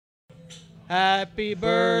Happy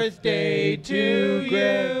birthday to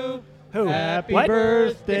you. Who? Happy What?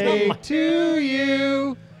 birthday to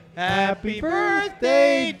you. Happy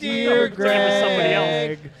birthday, dear it's somebody else.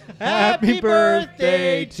 Greg. Happy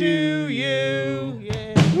birthday to you.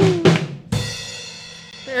 Yeah.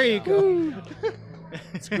 There you go.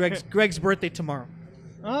 It's Greg's birthday tomorrow.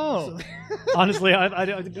 Oh. Honestly, I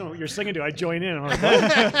don't know what you're singing to. I join in. I'm like,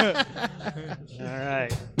 what? All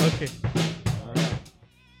right. Okay.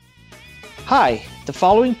 Hi, the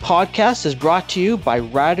following podcast is brought to you by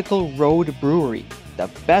Radical Road Brewery, the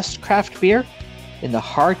best craft beer in the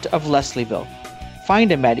heart of Leslieville.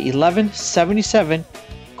 Find them at 1177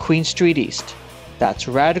 Queen Street East. That's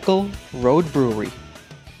Radical Road Brewery.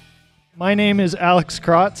 My name is Alex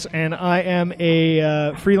Krotz, and I am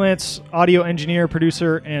a freelance audio engineer,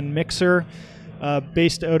 producer, and mixer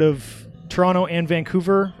based out of Toronto and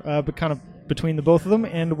Vancouver, but kind of between the both of them,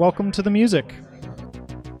 and welcome to the music.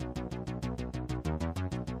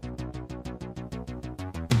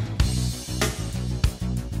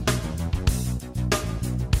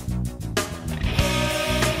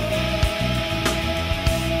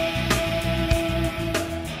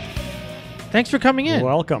 Thanks for coming in.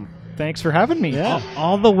 Welcome. Thanks for having me.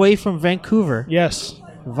 All the way from Vancouver Yes.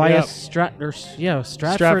 via Yep.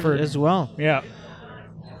 Stratford as well. Yeah.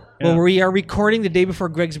 Well, we are recording the day before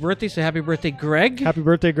Greg's birthday, so happy birthday, Greg. Happy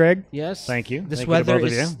birthday, Greg. Yes. Thank you. This Thank you to weather both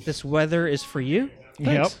of is you. this weather is for you.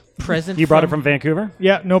 Yep. Present. You brought it from Vancouver?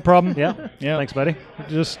 Yeah, no problem. Yeah. Yeah. Thanks, buddy.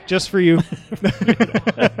 Just for you.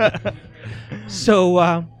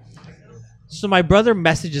 So my brother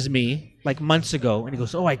messages me like months ago, and he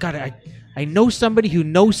goes, "Oh, I know somebody who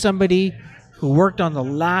knows somebody who worked on the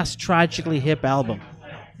last Tragically Hip album.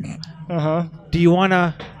 Uh-huh. Do you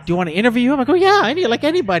wanna interview him?" I go, "Yeah, I need like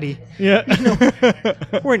anybody. Yeah.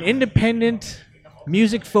 We're an independent,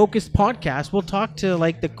 music-focused podcast. We'll talk to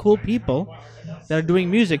like the cool people that are doing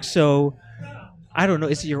music." So I don't know.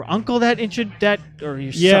 Is it your uncle that or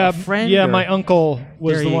your friend? Yeah, or? my uncle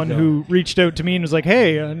was There the you one go. who reached out to me and was like,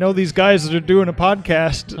 "Hey, I know these guys that are doing a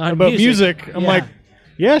podcast On about music." music." I'm Yeah. like,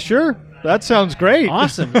 "Yeah, sure. That sounds great."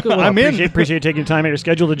 Awesome. Cool. I'm in. Appreciate you taking time out of your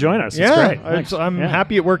schedule to join us. It's Yeah, great. Thanks. I'm Yeah.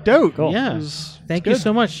 happy it worked out. Cool. Yeah. It's Thank you good.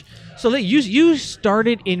 so much. So you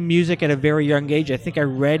started in music at a very young age. I think I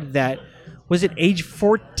read that. Was it age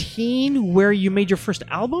 14 where you made your first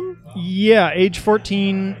album? Yeah, age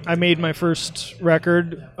 14, I made my first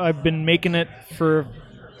record. I've been making it for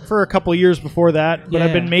a couple years before that, but I've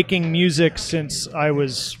Yeah. been making music since I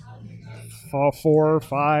was 4 or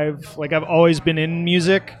 5. Like, I've always been in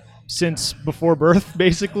music since before birth,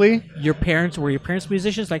 basically. Were your parents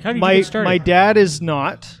musicians? Like, how did you get started? My dad is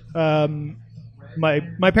not. My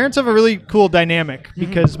parents have a really cool dynamic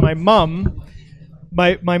because my mom,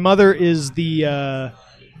 my mother is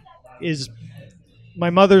my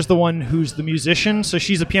mother's the one who's the musician, so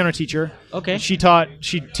she's a piano teacher. Okay. She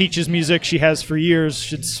teaches music. She has for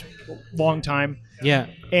years. It's a long time. Yeah.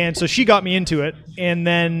 And so she got me into it. And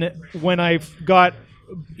then when I got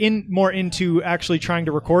more into actually trying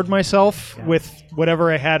to record myself with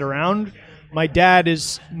whatever I had around, my dad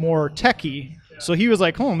is more techie. So he was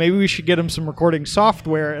like, "Oh, maybe we should get him some recording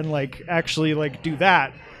software and like actually like do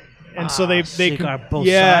that." And so they you got both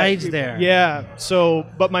sides there. Yeah. So,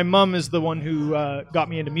 but my mom is the one who got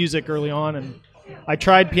me into music early on, and I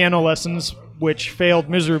tried piano lessons, which failed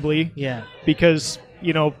miserably. Yeah. Because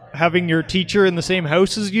having your teacher in the same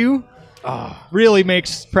house as you really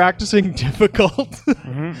makes practicing difficult.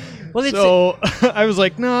 Well, it's So I was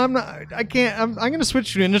like, "No, I'm not. I can't. I'm going to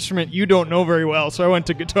switch to an instrument you don't know very well." So I went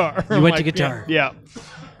to guitar. You I'm went to like, guitar. Yeah.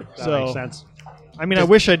 That So makes sense. I mean, I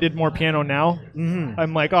wish I did more piano now.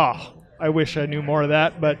 I'm like, I wish I knew more of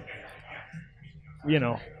that, but it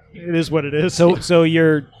is what it is. So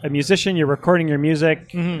you're a musician. You're recording your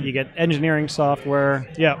music. You get engineering software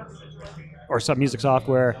yeah, or some music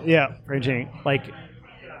software yeah. for engineering. Like,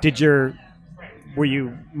 were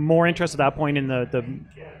you more interested at that point in the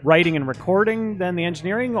writing and recording than the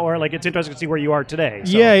engineering, or like it's interesting to see where you are today?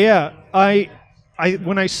 So. Yeah. I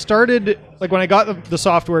when I started, like when I got the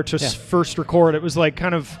software to first record, it was like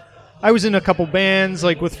kind of, I was in a couple bands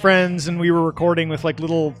like with friends, and we were recording with like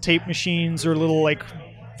little tape machines or little like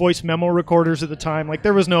voice memo recorders at the time. Like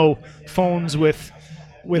there was no phones with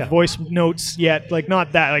voice notes yet. Like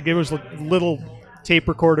not that. Like it was like little tape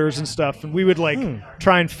recorders and stuff, and we would like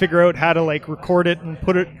try and figure out how to like record it and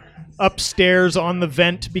put it upstairs on the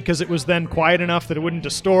vent because it was then quiet enough that it wouldn't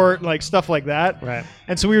distort, like stuff like that. Right.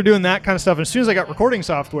 And so we were doing that kind of stuff. And as soon as I got recording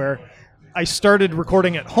software, I started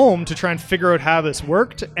recording at home to try and figure out how this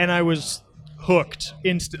worked, and I was hooked.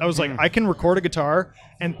 I was like, I can record a guitar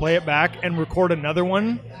and play it back and record another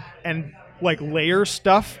one and like layer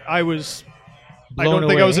stuff. I was I don't Blown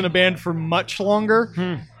think I away. was in a band for much longer,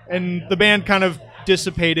 and the band kind of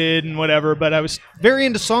dissipated and whatever. But I was very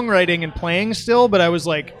into songwriting and playing still. But I was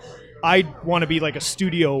like, I want to be like a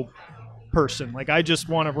studio person. Like I just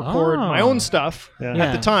want to record my own stuff Yeah. at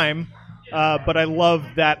Yeah. the time. But I love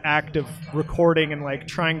that act of recording and like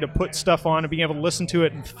trying to put stuff on and being able to listen to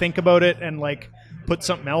it and think about it and like put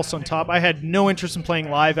something else on top. I had no interest in playing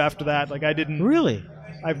live after that. Like I didn't. Really?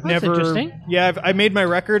 I've That's never. interesting. Yeah, I made my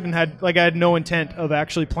record and I had no intent of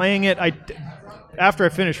actually playing it. After I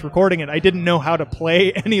finished recording it, I didn't know how to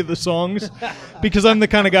play any of the songs because I'm the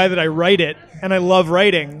kind of guy that I write it and I love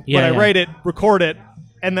writing. Yeah, but I yeah. write it, record it,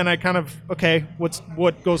 and then I kind of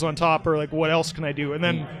what goes on top or like what else can I do? And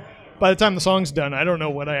then by the time the song's done, I don't know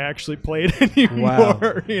what I actually played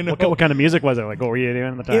anymore. You know, What kind of music was it? Like, what were you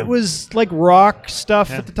doing at the time? it was like rock stuff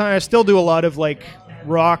Yeah. at the time. I still do a lot of like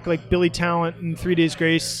rock, like Billy Talent and 3 Days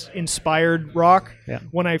Grace inspired rock. Yeah.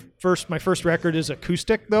 My first record is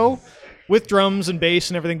acoustic though, with drums and bass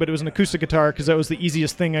and everything, but it was an acoustic guitar because that was the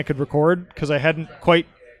easiest thing I could record because I hadn't quite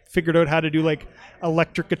figured out how to do like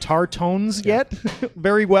electric guitar tones yet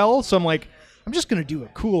very well. So I'm like, I'm just gonna do a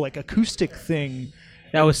cool like acoustic thing.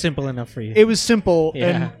 That was simple enough for you. It was simple,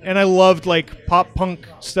 Yeah. and I loved like pop punk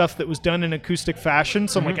stuff that was done in acoustic fashion.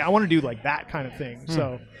 So I'm Mm-hmm. like, I want to do like that kind of thing. Hmm.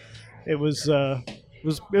 So it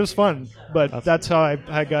was fun, but that's how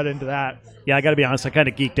I got into that. Yeah, I got to be honest. I kind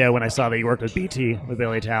of geeked out when I saw that you worked with BT with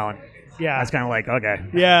Billy Talent. Yeah, I was kind of like, okay,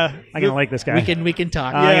 yeah, I'm gonna like this guy. we can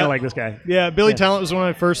talk. I'm Yeah. gonna like this guy. yeah. Billy Talent was one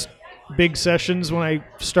of my first big sessions when I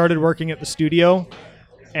started working at the studio,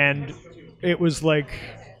 and it was like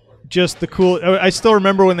just the cool. I still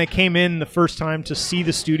remember when they came in the first time to see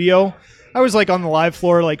the studio. I was like on the live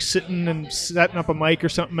floor, like sitting and setting up a mic or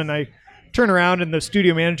something, and I turn around and the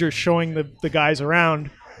studio manager is showing the guys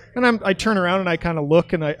around, and I turn around and I kind of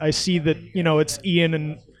look and I see that it's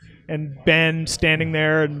Ian and Ben standing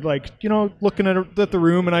there and like looking at the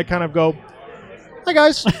room, and I kind of go, "Hi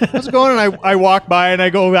guys, how's it going?" And I walk by and I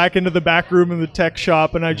go back into the back room in the tech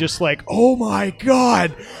shop, and I just like, "Oh my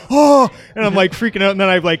god, oh!" And I'm like freaking out, and then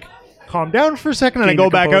I like calm down for a second, and I Gain go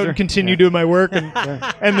your back out composure. and continue doing my work, and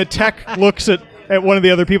and the tech looks at one of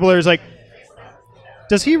the other people there is like,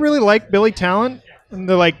 "Does he really like Billy Talent?" And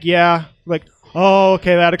they're like, "Yeah." Like, "Oh,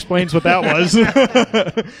 okay, that explains what that was."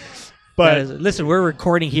 But Listen, we're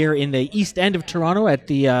recording here in the East End of Toronto at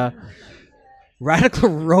the Radical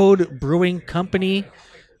Road Brewing Company,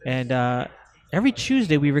 and every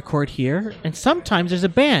Tuesday we record here, and sometimes there's a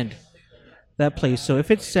band that plays. So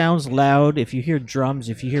if it sounds loud, if you hear drums,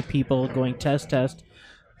 if you hear people going test,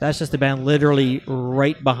 that's just the band literally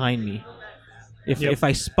right behind me. If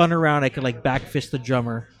I spun around, I could like back fist the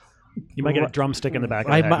drummer. You might get a drumstick in the back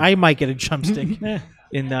of the head. I might get a drumstick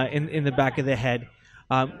in the back of the head.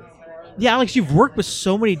 Yeah, Alex, you've worked with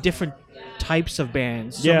so many different types of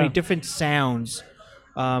bands, so many different sounds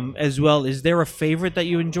as well. Is there a favorite that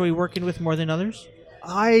you enjoy working with more than others?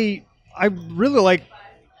 I really like.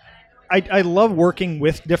 I love working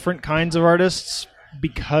with different kinds of artists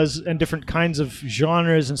and different kinds of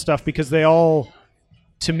genres and stuff because they all,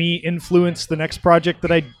 to me, influence the next project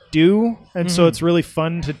that I do, and so it's really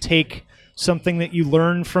fun to take something that you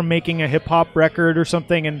learn from making a hip hop record or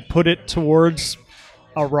something and put it towards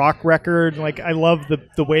a rock record. Like I love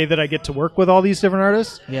the way that I get to work with all these different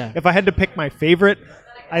artists. Yeah. If I had to pick my favorite,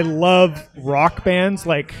 I love rock bands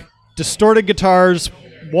like distorted guitars,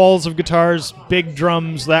 walls of guitars, big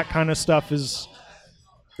drums, that kind of stuff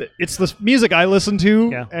it's the music I listen to,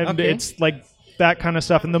 Yeah. and Okay. it's like that kind of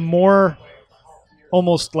stuff. And the more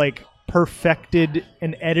almost like perfected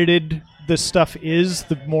and edited this stuff is,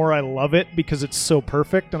 the more I love it because it's so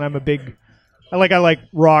perfect. And I like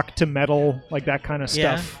rock to metal, like that kind of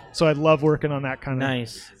Yeah. stuff. So I love working on that kind of.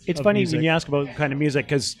 Nice. It's of funny music. when you ask about kind of music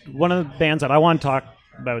because one of the bands that I want to talk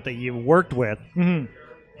about that you worked with,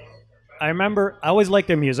 I remember I always liked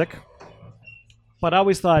their music, but I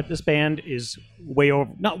always thought this band is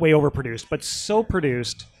not way overproduced, but so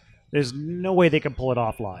produced, there's no way they could pull it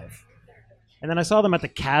off live. And then I saw them at the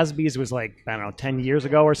Casby's, it was like, I don't know, 10 years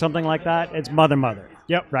ago or something like that. It's Mother.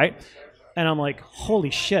 Yep. Right? And I'm like,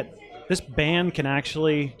 holy shit, this band can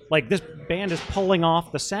actually, like, this band is pulling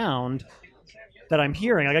off the sound that I'm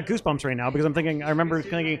hearing. I got goosebumps right now because I remember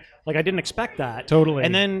thinking, like, I didn't expect that. Totally.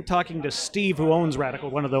 And then talking to Steve, who owns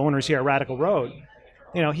Radical, one of the owners here at Radical Road,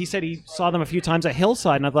 he said he saw them a few times at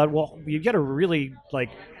Hillside, and I thought, well, you got to really,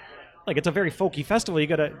 like it's a very folky festival. You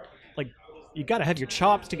got to have your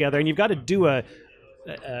chops together, and you've got to do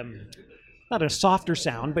not a softer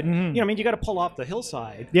sound, but you got to pull off the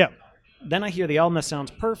Hillside. Yeah. Then I hear the album that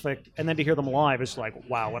sounds perfect, and then to hear them live, it's like,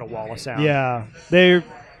 wow, what a wall of sound. Yeah.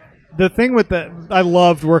 The thing with I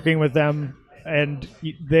loved working with them and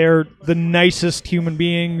they're the nicest human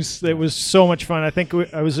beings. It was so much fun. I think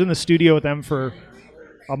I was in the studio with them for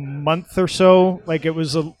a month or so. Like, it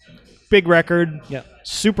was a big record,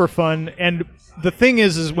 super fun. And the thing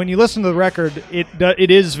is when you listen to the record,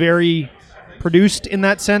 it is very produced in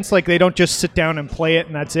that sense. Like, they don't just sit down and play it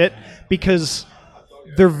and that's it, because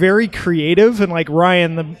they're very creative. And like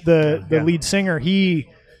Ryan, the lead singer, he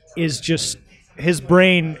is just, his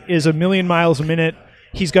brain is a million miles a minute.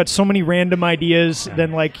 He's got so many random ideas.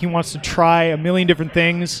 Then like he wants to try a million different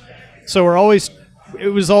things. So it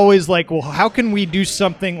was always like, well, how can we do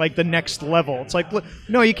something like the next level? It's like,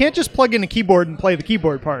 no, you can't just plug in a keyboard and play the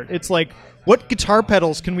keyboard part. It's like, what guitar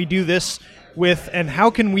pedals can we do this with, and how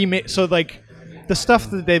can we make, so like the stuff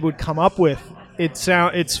that they would come up with,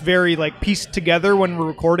 it's very like pieced together when we're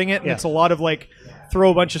recording it, and it's a lot of like throw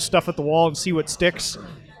a bunch of stuff at the wall and see what sticks,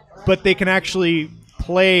 but they can actually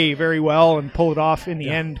play very well and pull it off in the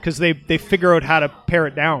end, because they figure out how to pare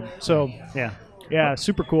it down. So yeah,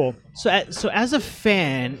 super cool. So as a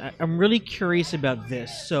fan, I'm really curious about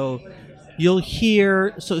this. So you'll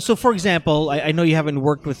hear, so for example, I know you haven't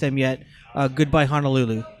worked with them yet. Goodbye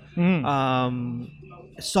Honolulu.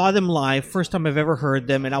 Saw them live, first time I've ever heard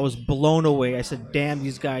them, and I was blown away. I said, damn,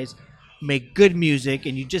 these guys make good music,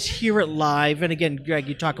 and you just hear it live. And again, Greg,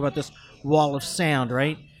 you talk about this wall of sound,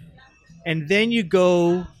 right? And then you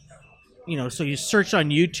go, so you search on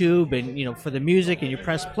YouTube and, for the music, and you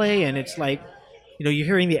press play, and it's like, you're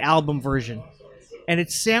hearing the album version. And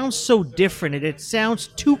it sounds so different, and it sounds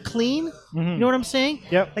too clean. You know what I'm saying?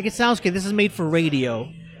 Yep. Like, it sounds good. This is made for radio.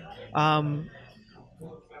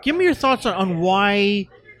 Give me your thoughts on why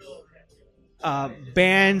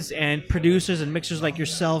bands and producers and mixers like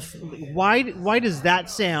yourself, why does that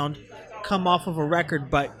sound come off of a record,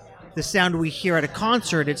 but the sound we hear at a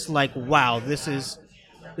concert, it's like, wow, this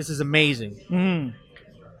is amazing.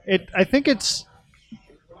 I think it's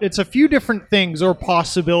a few different things or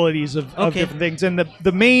possibilities of different things, and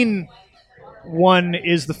the main one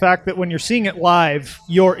is the fact that when you're seeing it live,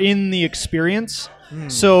 you're in the experience.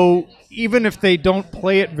 So even if they don't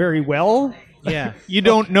play it very well, you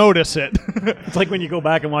don't notice it. It's like when you go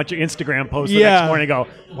back and watch your Instagram post the next morning and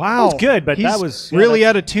go, wow, that was good, but he's that was really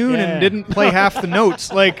out of tune and didn't play half the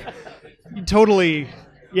notes. Like, totally,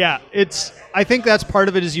 I think that's part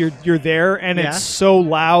of it, is you're there, and it's so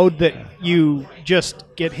loud that you just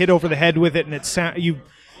get hit over the head with it, and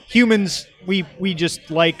humans, we just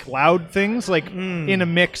like loud things. Like in a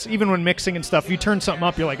mix, even when mixing and stuff, you turn something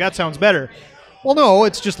up, you're like, that sounds better. Well, no,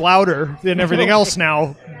 it's just louder than everything else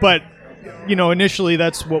now. But initially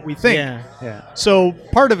that's what we think. Yeah. So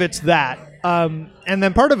part of it's that, and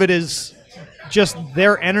then part of it is just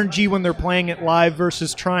their energy when they're playing it live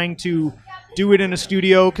versus trying to do it in a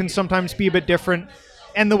studio can sometimes be a bit different.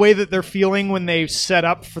 And the way that they're feeling when they set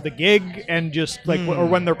up for the gig, and just like, or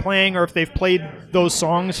when they're playing, or if they've played those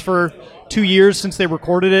songs for 2 years since they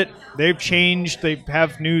recorded it, they've changed, they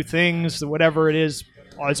have new things, whatever it is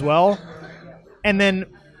as well. And then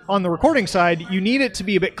on the recording side, you need it to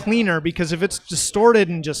be a bit cleaner, because if it's distorted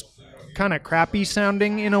and just kind of crappy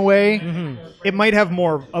sounding in a way, it might have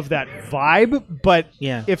more of that vibe. But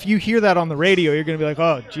if you hear that on the radio, you're going to be like,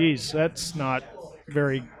 oh, geez, that's not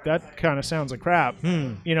that kind of sounds like crap.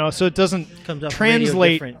 So it doesn't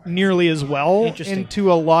translate nearly as well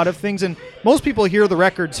into a lot of things. And most people hear the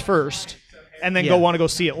records first and then want to go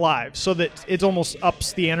see it live, so that it almost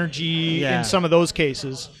ups the energy in some of those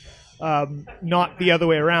cases. Not the other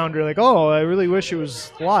way around. You're like, oh, I really wish it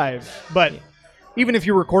was live. But even if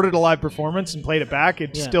you recorded a live performance and played it back,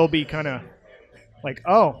 it'd still be kind of like,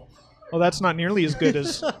 oh, well, that's not nearly as good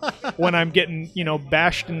as when I'm getting,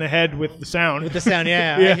 bashed in the head with the sound. With the sound,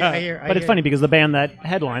 I hear. But it's funny, because the band that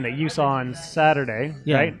headline that you saw on Saturday,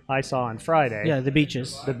 right? I saw on Friday. Yeah, the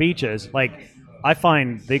Beaches. Like, I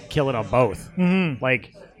find they kill it on both.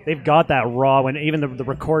 Like, they've got that raw, when even the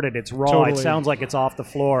recorded, it's raw. Totally. It sounds like it's off the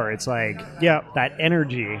floor. It's like that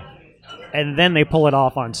energy, and then they pull it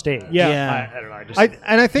off on stage. Yeah. I don't know.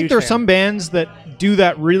 I think there's some bands that do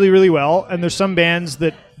that really, really well, and there's some bands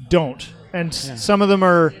that don't. And some of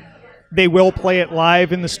them they will play it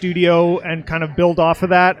live in the studio and kind of build off of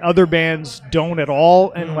that. Other bands don't at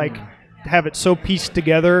all, and like have it so pieced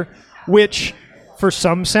together, which for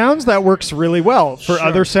some sounds that works really well. For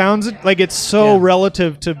other sounds, like, it's so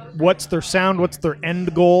relative to what's their sound, what's their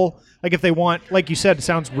end goal. Like, if they want, like you said, it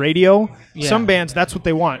sounds radio. Some bands, that's what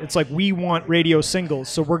they want. It's like, we want radio singles,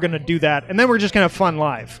 so we're going to do that. And then we're just going to have fun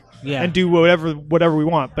live and do whatever we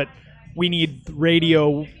want. But we need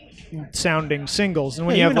radio sounding singles. And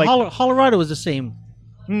when you have like Colorado was the same,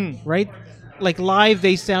 right? Like, live,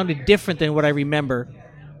 they sounded different than what I remember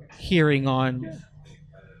hearing on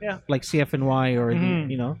Yeah. like CFNY or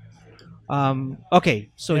okay,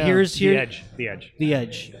 so Yeah. here's The Edge. The Edge. the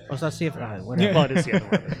Edge. Oh, it's not CFNY. Whatever. Well, it is the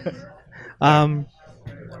other one.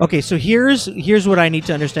 Okay, so here's what I need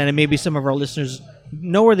to understand, and maybe some of our listeners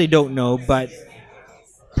know or they don't know, but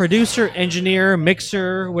producer, engineer,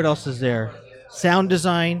 mixer, what else is there? Sound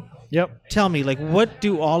design. Yep. Tell me, like, what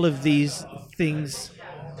do all of these things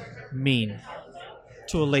mean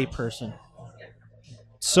to a layperson?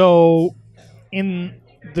 So, in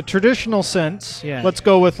the traditional sense, Yeah. let's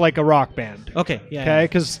go with like a rock band. Okay, yeah. Okay,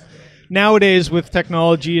 because nowadays with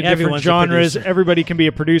technology and Everyone's a different genres, producer. everybody can be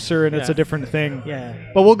a producer, and it's Yeah. a different thing. Yeah.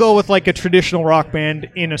 But we'll go with like a traditional rock band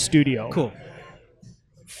in a studio. Cool.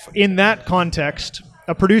 In that context,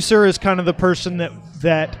 a producer is kind of the person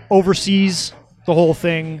that oversees the whole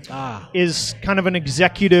thing, is kind of an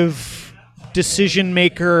executive decision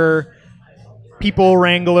maker, people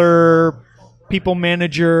wrangler, people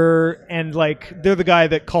manager, and like they're the guy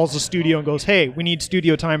that calls the studio and goes, "Hey, we need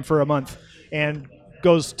studio time for a month," and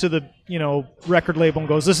goes to the record label and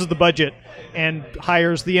goes, "This is the budget," and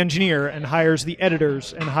hires the engineer and hires the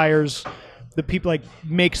editors and hires the people, like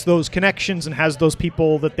makes those connections and has those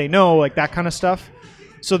people that they know, like that kind of stuff.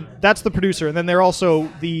 So that's the producer, and then they're also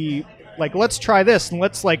the like, let's try this and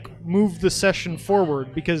let's like move the session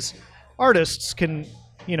forward, because artists can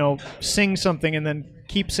sing something and then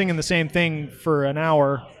keep singing the same thing for an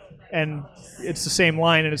hour, and it's the same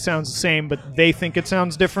line and it sounds the same, but they think it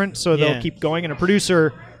sounds different, so Yeah. they'll keep going. And a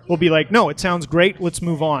producer will be like, no, it sounds great, let's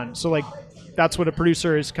move on. So like that's what a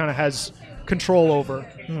producer is, kind of has control over.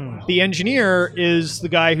 The engineer is the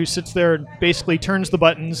guy who sits there and basically turns the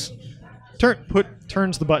buttons,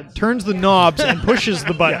 turns the knobs and pushes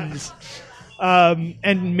the buttons.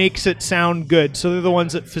 And makes it sound good. So they're the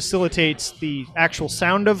ones that facilitates the actual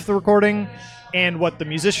sound of the recording and what the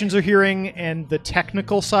musicians are hearing and the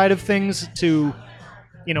technical side of things to,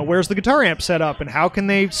 where's the guitar amp set up and how can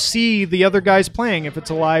they see the other guys playing if it's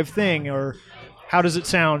a live thing, or how does it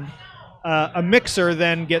sound? A mixer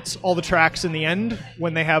then gets all the tracks in the end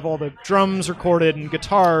when they have all the drums recorded and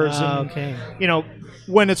guitars. And, Okay.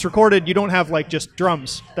 when it's recorded, you don't have like just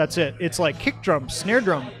drums. That's it. It's like kick drum, snare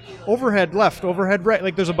drum, overhead left, overhead right.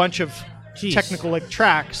 Like there's a bunch of Jeez. technical like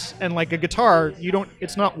tracks, and like a guitar,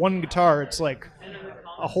 it's not one guitar. It's like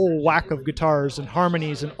a whole whack of guitars and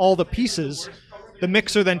harmonies and all the pieces. The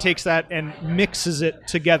mixer then takes that and mixes it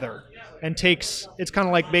together and it's kind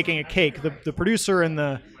of like baking a cake. The producer and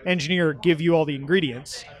the engineer give you all the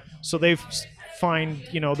ingredients. So they find,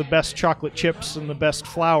 the best chocolate chips and the best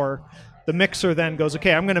flour. The mixer then goes,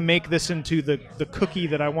 okay, I'm going to make this into the cookie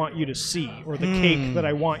that I want you to see, or the cake that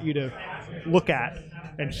I want you to look at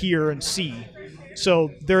and hear and see.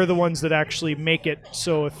 So they're the ones that actually make it.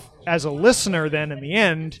 So if, as a listener then in the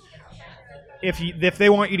end, if they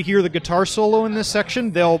want you to hear the guitar solo in this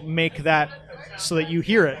section, they'll make that so that you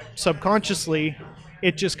hear it. Subconsciously,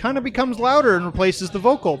 it just kind of becomes louder and replaces the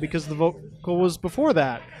vocal because the vocal was before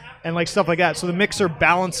that, and like stuff like that. So the mixer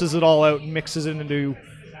balances it all out and mixes it into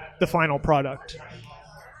the final product.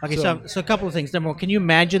 Okay, so a couple of things. Number one, can you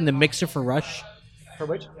imagine the mixer for Rush? For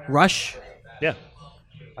which? Rush? Yeah.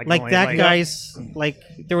 Like that guy's, like,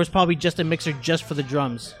 there was probably just a mixer just for the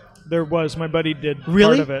drums. There was. My buddy did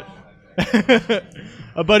Really? part of it.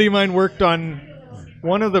 A buddy of mine worked on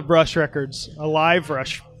one of the Rush records, a live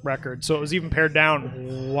Rush record, so it was even pared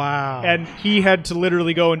down. Wow. And he had to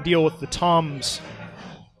literally go and deal with the toms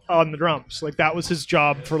on the drums. Like, that was his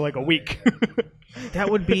job for like a week. That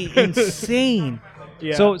would be insane.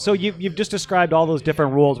 Yeah. So you've just described all those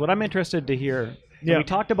different rules. What I'm interested to hear, and Yeah. we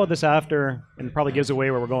talked about this after, and it probably gives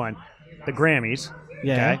away where we're going, the Grammys.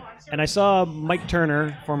 Yeah. Okay? And I saw Mike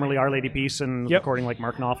Turner, formerly Our Lady Peace, and Yep. recording like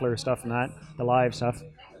Mark Knopfler stuff and that, the live stuff.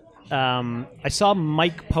 I saw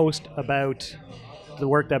Mike post about the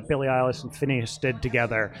work that Billie Eilish and Phineas did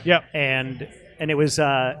together. Yep. And it was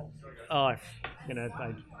I can't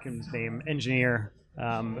his name, engineer,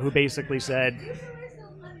 who basically said,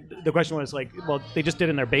 the question was like, well, they just did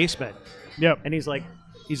in their basement. Yep. And he's like,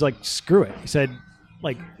 screw it. He said,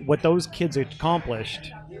 like, what those kids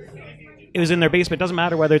accomplished, it was in their basement. Doesn't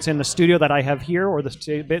matter whether it's in the studio that I have here or the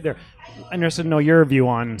studio there. I'm interested to know your view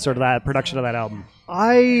on sort of that production of that album.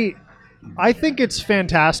 I think it's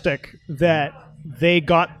fantastic that they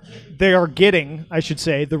are getting, I should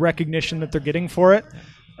say, the recognition that they're getting for it.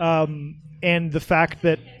 And the fact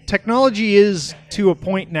that technology is to a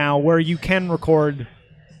point now where you can record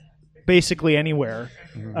basically anywhere.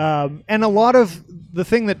 And a lot of the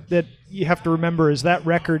thing that you have to remember is that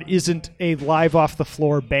record isn't a live off the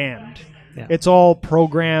floor band. Yeah. It's all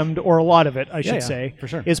programmed, or a lot of it, I should say, for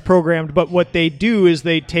sure. is programmed. But what they do is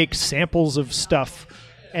they take samples of stuff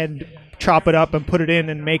and chop it up and put it in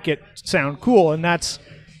and make it sound cool. And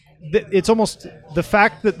it's almost the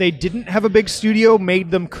fact that they didn't have a big studio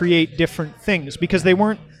made them create different things, because they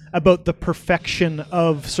weren't about the perfection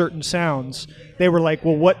of certain sounds. They were like,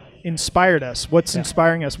 well, what inspired us? What's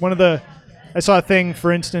inspiring us? I saw a thing,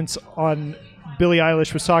 for instance, on Billie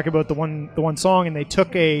Eilish was talking about the one song, and they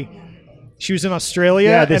took she was in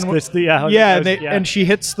Australia, and she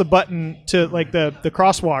hits the button to like the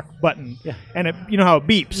crosswalk button, and it, you know how it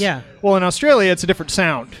beeps. Yeah. Well, in Australia, it's a different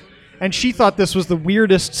sound, and she thought this was the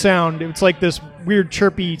weirdest sound. It's like this weird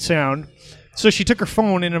chirpy sound. So she took her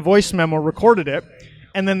phone in a voice memo, recorded it,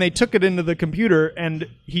 and then they took it into the computer, and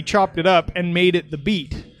he chopped it up and made it the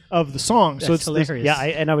beat of the song. That's so it's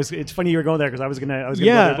hilarious. It's funny you were going there, because I was gonna go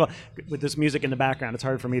Yeah. there as well. With this music in the background, it's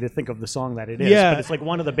hard for me to think of the song that it is. Yeah. But it's like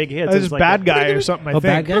one of the big hits. This It's like Bad Guy or something, I think.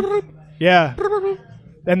 Bad Guy? Yeah.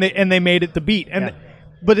 And they made it the beat.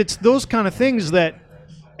 But it's those kind of things that,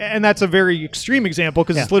 and that's a very extreme example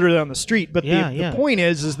because it's literally on the street. But the point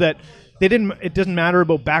is that it doesn't matter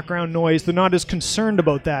about background noise. They're not as concerned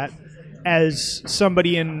about that as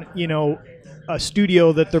somebody in, a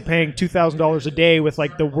studio that they're paying $2,000 a day with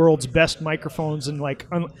like the world's best microphones and like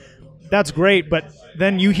that's great, but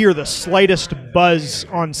then you hear the slightest buzz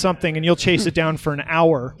on something and you'll chase it down for an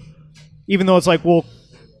hour, even though it's like, well,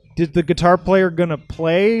 did the guitar player gonna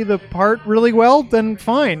play the part really well? Then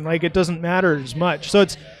fine, like it doesn't matter as much. So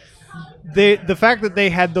it's the fact that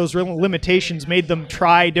they had those real limitations made them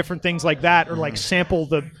try different things like that, or like sample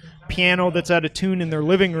the piano that's out of tune in their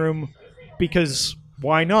living room, because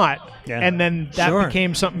why not? Yeah. And then that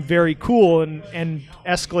became something very cool and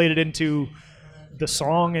escalated into the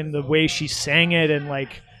song and the way she sang it. And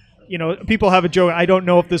like, people have a joke. I don't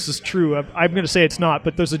know if this is true. I'm going to say it's not,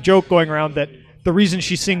 but there's a joke going around that the reason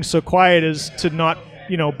she sings so quiet is to not,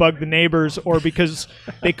 bug the neighbors, or because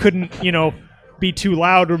they couldn't, be too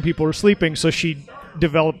loud when people were sleeping. So she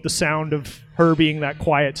developed the sound of her being that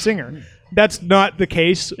quiet singer. That's not the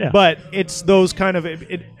case, but it's those kind of,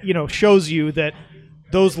 it shows you that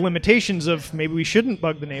those limitations of maybe we shouldn't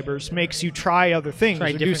bug the neighbors makes you try other things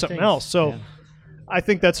or do something else. So I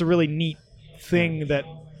think that's a really neat thing that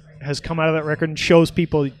has come out of that record and shows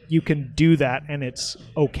people you can do that and it's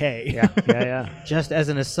okay. Yeah. Just as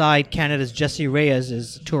an aside, Canada's Jessie Reyes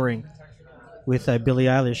is touring with Billie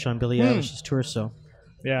Eilish on Billie Eilish's tour. So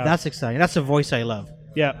that's exciting. That's a voice I love.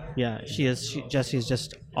 Yeah, Jessie is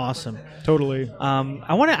just awesome. Totally.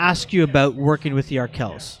 I want to ask you about working with the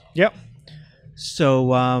Arkells. Yep. So,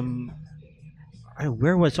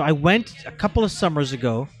 where was? So I went a couple of summers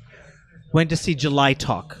ago. Went to see July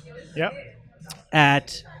Talk. Yep.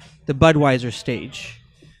 At the Budweiser stage.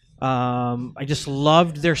 I just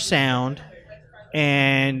loved their sound,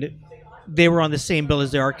 and they were on the same bill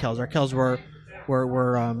as the Arkells. Arkells were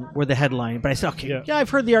the headline. But I said, okay, I've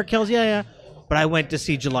heard the Arkells, But I went to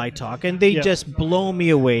see July Talk, and they just blow me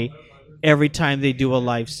away every time they do a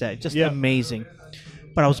live set. Just amazing.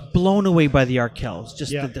 But I was blown away by the Arkells.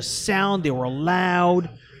 Just the sound, they were loud,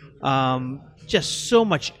 just so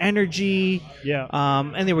much energy,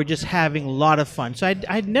 and they were just having a lot of fun. So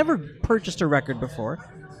I'd never purchased a record before,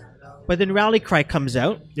 but then Rally Cry comes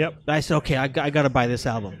out. I said, okay, I got to buy this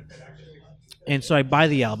album. And so I buy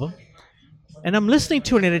the album, and I'm listening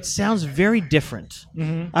to it, and it sounds very different.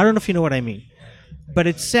 I don't know if you know what I mean, but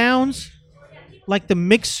it sounds like the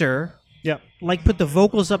mixer, like put the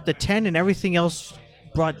vocals up to 10 and everything else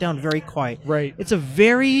brought down very quiet. Right. It's a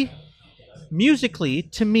very musically,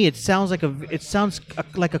 to me, it sounds like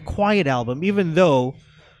a quiet album, even though,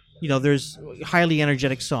 there's highly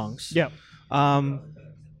energetic songs. I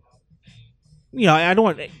don't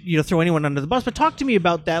want to throw anyone under the bus, but talk to me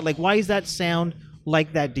about that. Like, why is that sound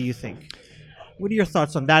like that? Do you think? What are your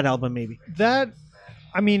thoughts on that album? Maybe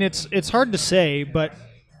it's hard to say, but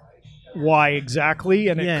why exactly?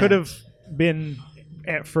 And it could have been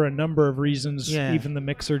for a number of reasons. Even the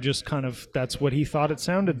mixer just kind of, that's what he thought it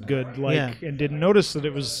sounded good and didn't notice that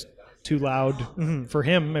it was too loud. For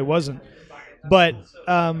him it wasn't, but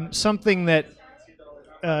something that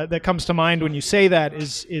comes to mind when you say that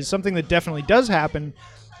is something that definitely does happen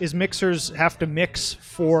is mixers have to mix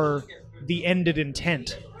for the ended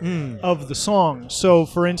intent of the song. So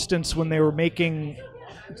for instance, when they were making,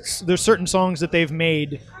 there's certain songs that they've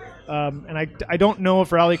made, and I don't know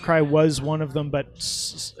if Rally Cry was one of them, but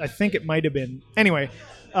I think it might have been. Anyway,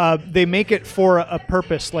 they make it for a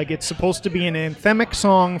purpose. Like, it's supposed to be an anthemic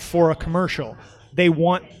song for a commercial. They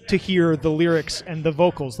want to hear the lyrics and the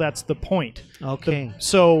vocals. That's the point. Okay.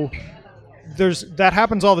 So that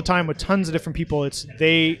happens all the time with tons of different people.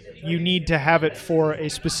 You need to have it for a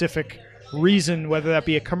specific reason, whether that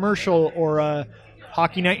be a commercial or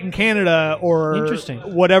Hockey Night in Canada or Interesting.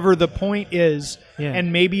 whatever the point is. Yeah.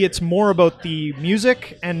 And maybe it's more about the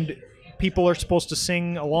music and people are supposed to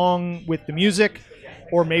sing along with the music,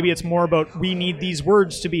 or maybe it's more about we need these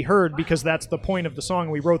words to be heard because that's the point of the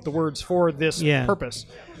song. We wrote the words for this purpose.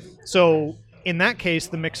 So in that case,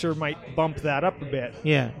 the mixer might bump that up a bit.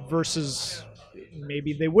 Yeah. Versus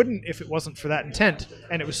maybe they wouldn't if it wasn't for that intent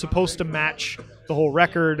and it was supposed to match the whole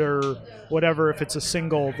record or whatever. If it's a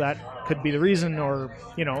single, that could be the reason. Or,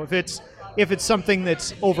 you know, if it's something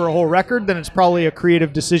that's over a whole record, then it's probably a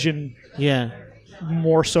creative decision. Yeah.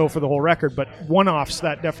 More so for the whole record, but one-offs,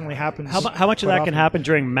 that definitely happens. How much of quite that can often. happen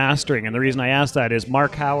during mastering? And the reason I asked that is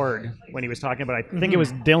Mark Howard, when he was talking about, I think it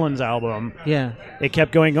was Dylan's album, Yeah. it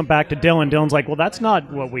kept going back to Dylan. Dylan's like, well, that's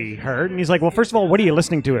not what we heard. And he's like, well, first of all, what are you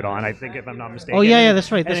listening to it on? I think, if I'm not mistaken. Oh, yeah,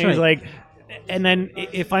 that's right. And That's he was right. like, and then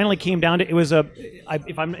it finally came down to, it was I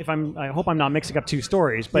hope I'm not mixing up two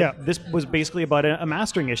stories, but Yeah. this was basically about a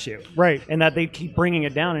mastering issue. Right. And that they'd keep bringing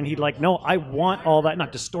it down, and he'd like, no, I want all that,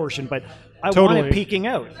 not distortion, but I want Totally. it peaking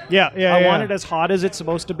out. Yeah, I want it as hot as it's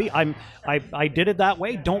supposed to be. I did it that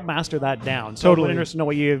way. Don't master that down. So Totally. I'm interested to know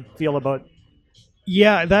what you feel about.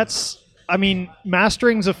 Yeah,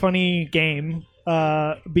 mastering's a funny game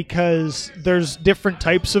because there's different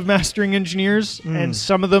types of mastering engineers, and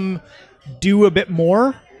some of them do a bit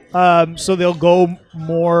more. So they'll go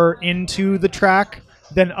more into the track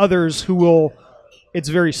than others who will. It's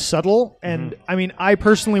very subtle. And I mean, I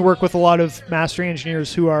personally work with a lot of mastering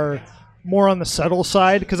engineers who are more on the subtle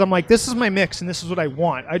side because I'm like, this is my mix and this is what I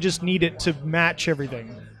want. I just need it to match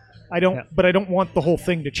everything. But I don't want the whole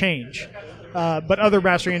thing to change. But other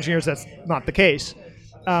mastering engineers, that's not the case.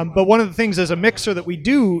 But one of the things as a mixer that we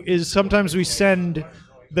do is sometimes we send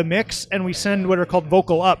the mix and we send what are called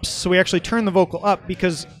vocal ups. So we actually turn the vocal up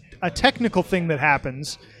because a technical thing that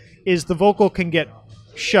happens is the vocal can get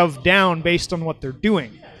shoved down based on what they're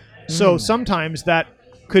doing. So sometimes that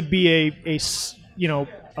could be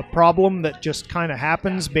a problem that just kind of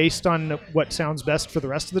happens based on what sounds best for the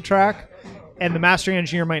rest of the track. And the mastering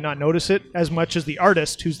engineer might not notice it as much as the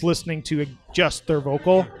artist who's listening to just their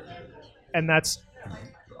vocal. And that's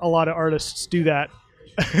a lot of artists do that.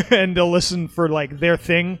 And they'll listen for like their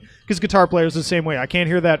thing because guitar players are the same way. I can't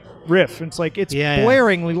hear that riff. It's like it's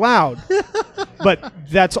blaringly loud. But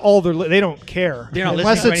that's all they don't care. They're not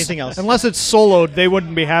Unless listening to it's- anything else. Unless it's soloed, they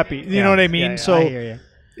wouldn't be happy. You know what I mean? Yeah, So I hear you.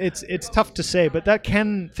 it's tough to say, but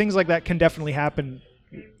things like that can definitely happen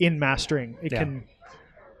in mastering. It can,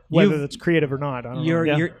 whether You've- that's creative or not. I don't Your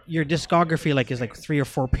know. your discography is like 3 or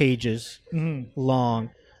 4 pages long,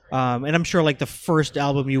 and I'm sure like the first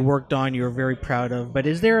album you worked on you were very proud of. But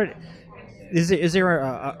is there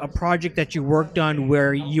a project that you worked on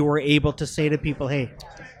where you were able to say to people, "Hey,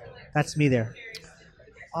 that's me there"?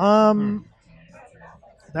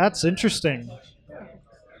 That's interesting.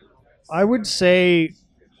 I would say,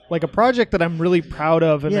 like a project that I'm really proud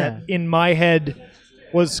of, and that in my head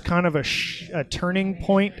was kind of a turning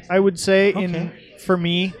point. I would say for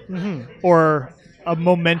me, or a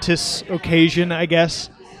momentous occasion, I guess,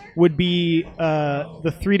 would be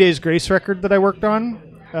the 3 Days Grace record that I worked on,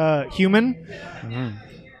 Human.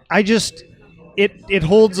 I just it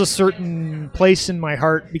holds a certain place in my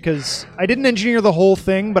heart because I didn't engineer the whole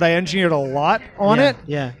thing, but I engineered a lot on it.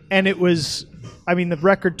 Yeah. And it was, I mean, the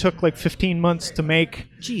record took like 15 months to make.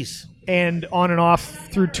 Jeez. And on and off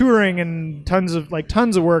through touring and tons of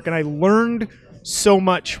work, and I learned so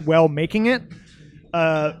much while making it,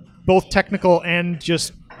 both technical and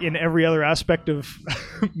just in every other aspect of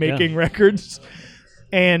making records.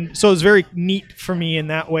 And so it was very neat for me in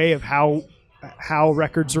that way of how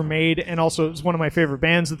records were made, and also it was one of my favorite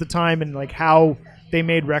bands at the time, and like how they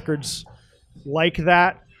made records like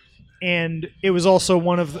that. And it was also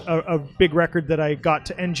one of a big record that I got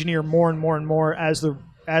to engineer more and more and more as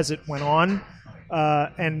it went on.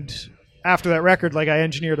 And after that record, like I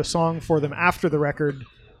engineered a song for them after the record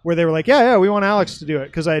where they were like, yeah, we want Alex to do it,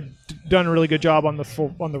 because I had done a really good job on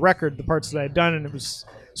the record, the parts that I had done, and it was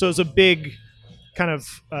a big kind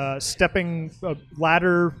of stepping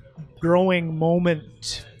ladder growing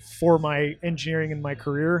moment for my engineering and my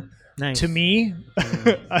career. Nice. To me.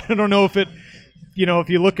 I don't know if it, if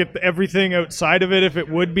you look at everything outside of it, if it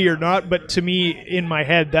would be or not, but to me, in my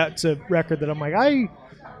head, that's a record that I'm like, I'm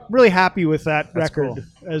really happy with that record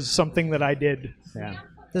as something that I did. Yeah.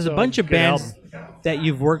 There's a bunch of good bands that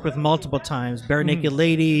you've worked with multiple times. Bare Naked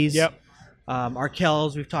Ladies. Yep.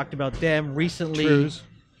 Arkells, we've talked about them recently. Trues.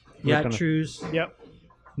 Yeah, Worked on it. Trues. Yep.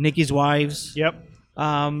 Nikki's Wives. Yep.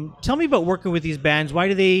 Tell me about working with these bands. Why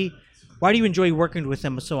do you enjoy working with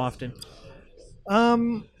them so often?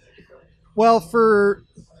 Well, for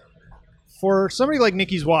for somebody like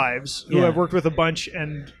Nikki's Wives, who Yeah. I've worked with a bunch,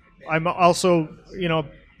 and I'm also,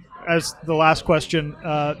 as the last question,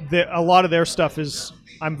 a lot of their stuff is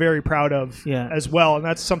I'm very proud of as well, and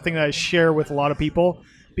that's something that I share with a lot of people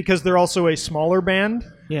because they're also a smaller band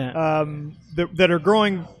that are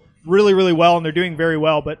growing really, really well, and they're doing very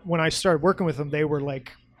well. But when I started working with them, they were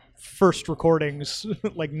like first recordings,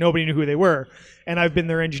 like nobody knew who they were, and I've been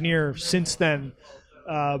their engineer since then,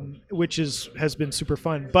 which has been super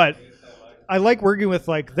fun. But I like working with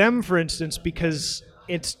like them, for instance, because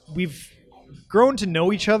we've grown to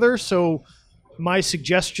know each other, so my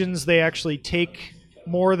suggestions they actually take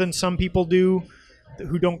more than some people do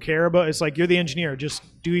who don't care about. It's like, you're the engineer, just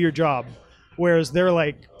do your job. Whereas they're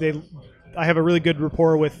like, I have a really good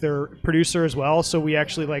rapport with their producer as well, so we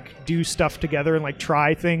actually like do stuff together and like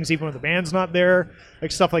try things even when the band's not there,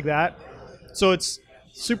 like stuff like that. So it's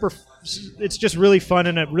just really fun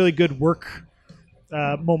and a really good work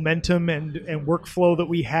momentum and workflow that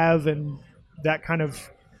we have, and that kind of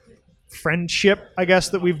friendship, I guess,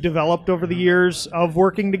 that we've developed over the years of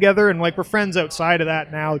working together. And like, we're friends outside of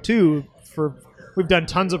that now too. We've done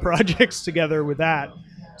tons of projects together with that.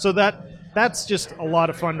 So that's just a lot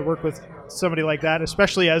of fun to work with somebody like that,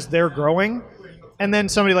 especially as they're growing. And then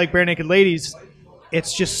somebody like Bare Naked Ladies,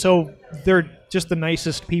 it's just they're just the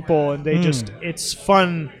nicest people, and it's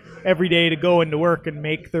fun every day to go into work and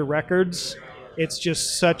make their records. It's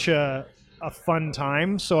just such a fun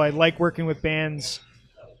time. So I like working with bands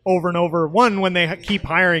over and over. One, when they keep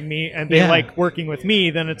hiring me and they like working with me,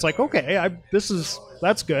 then it's like, okay,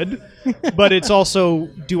 that's good. But it's also,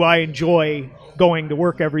 do I enjoy going to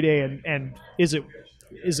work every day, and is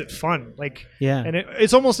it fun? Like, and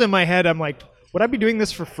it's almost in my head, I'm like, would I be doing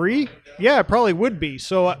this for free? Yeah, I probably would be.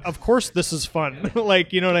 So of course this is fun.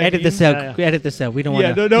 Like, you know what I mean? Edit this out. Yeah. Edit this out. We don't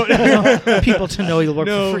want people to know you'll work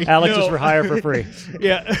for free. Alex is for hire for free.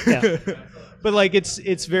 Yeah. But like,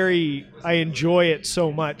 it's very, I enjoy it so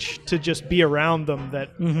much to just be around them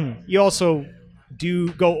that you also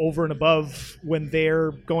do go over and above when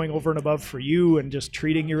they're going over and above for you and just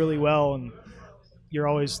treating you really well, and you're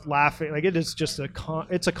always laughing. Like, it is just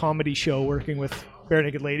it's a comedy show working with Bare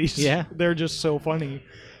Naked Ladies. Yeah. They're just so funny.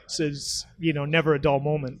 So it's, never a dull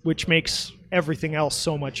moment, which makes everything else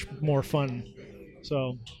so much more fun.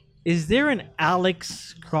 So, is there an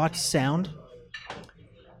Alex Crotch sound?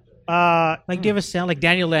 Like, do you have a sound like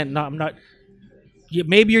Daniel Land? No, I'm not.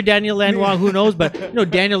 Maybe you're Daniel Lanois, who knows? But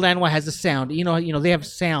Daniel Lanois has a sound. They have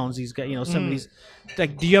sounds. He's got some of these.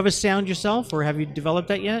 Like, do you have a sound yourself, or have you developed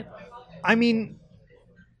that yet? I mean,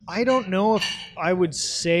 I don't know if I would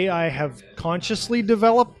say I have consciously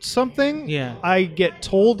developed something. Yeah. I get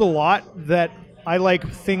told a lot that I like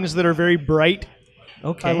things that are very bright.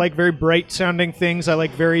 Okay. I like very bright sounding things. I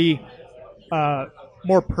like very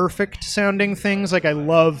more perfect sounding things. Like, I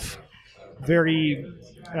love very,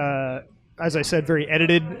 as I said, very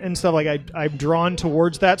edited and stuff. Like, I'm drawn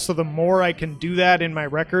towards that. So the more I can do that in my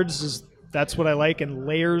records, that's what I like. And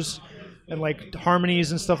layers and like harmonies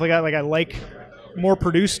and stuff like that. Like, I like more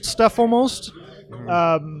produced stuff almost.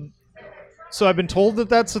 So I've been told that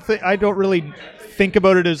that's the thing. I don't really think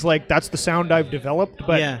about it as like that's the sound I've developed,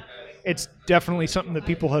 but it's definitely something that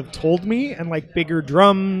people have told me. And like bigger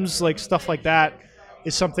drums, like stuff like that,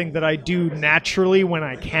 is something that I do naturally when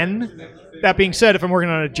I can. That being said, if I'm working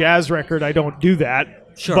on a jazz record, I don't do that.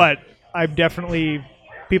 Sure. But I've definitely,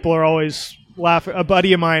 people are always laughing. A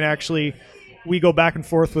buddy of mine, actually, we go back and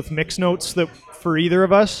forth with mix notes that for either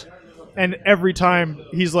of us. And every time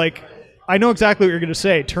he's like, I know exactly what you're going to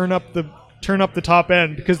say. Turn up the top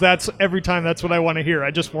end, because that's every time that's what I want to hear. I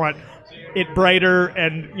just want it brighter,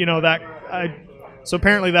 and so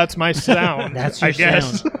apparently that's my sound. That's your I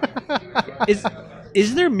guess. sound.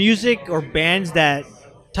 Is there music or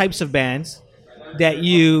types of bands that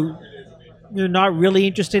you're not really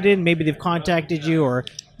interested in? Maybe they've contacted you, or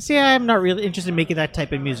say, I'm not really interested in making that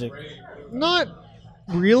type of music. Not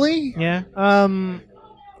really. Yeah.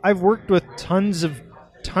 I've worked with tons of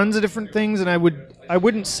different things, and I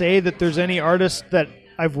wouldn't say that there's any artist that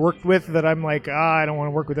I've worked with that I'm like, I don't want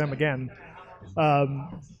to work with them again,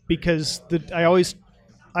 because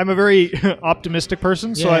I'm a very optimistic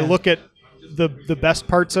person, so I look at the best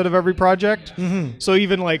parts out of every project. Mm-hmm. So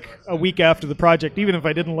even like a week after the project, even if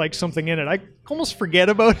I didn't like something in it, I almost forget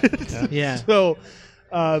about it. Yeah. So,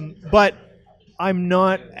 but I'm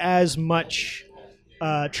not as much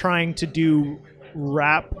trying to do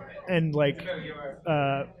rap and like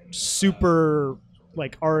super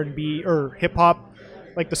like R&B or hip hop,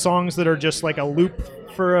 like the songs that are just like a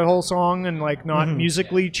loop for a whole song and like not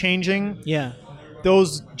musically changing. Yeah.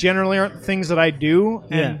 Those generally aren't the things that I do,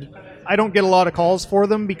 and I don't get a lot of calls for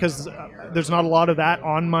them because there's not a lot of that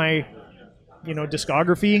on my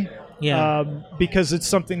discography. Yeah. Because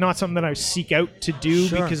it's not something that I seek out to do,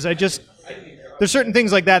 Sure. because there's certain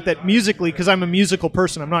things like that musically, because I'm a musical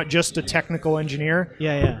person, I'm not just a technical engineer,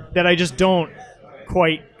 Yeah. that I just don't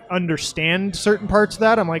quite understand certain parts of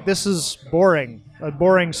that. I'm like, this is boring, a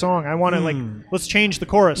boring song. I want to let's change the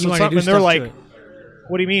chorus. You Let's wanna do and they're stuff like, to it.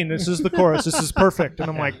 what do you mean? This is the chorus. This is perfect. And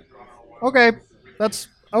I'm like, okay, that's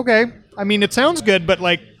okay. I mean, it sounds good, but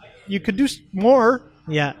like, you could do more.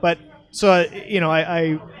 Yeah. But so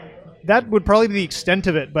I that would probably be the extent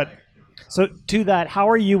of it. But So to that, how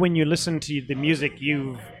are you when you listen to the music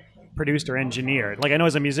you've produced or engineered? Like I know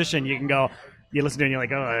as a musician, you can go, you listen to it and you're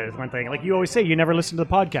like, oh, it's one thing. Like you always say, you never listen to the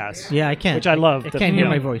podcast. Yeah, I can't. Which I love. I that, can't you hear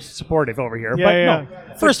know, my voice. Supportive over here. Yeah, but yeah.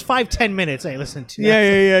 no. First 5-10 minutes, I listen to.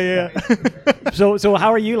 yeah. So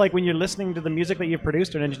how are you like when you're listening to the music that you've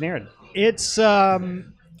produced or engineered? It's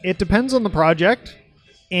it depends on the project,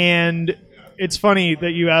 and it's funny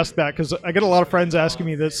that you ask that, because I get a lot of friends asking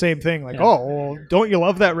me the same thing, like, oh, well, don't you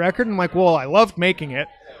love that record? And I'm like, well, I loved making it,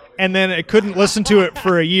 and then I couldn't listen to it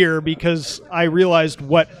for a year because I realized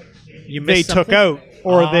what they missed took something? out,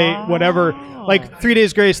 or they whatever. Like 3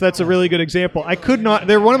 Days Grace, that's a really good example. I could not.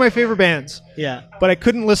 They're one of my favorite bands, Yeah. but I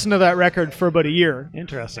couldn't listen to that record for about a year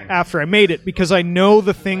Interesting. after I made it, because I know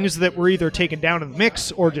the things that were either taken down in the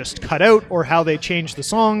mix or just cut out, or how they changed the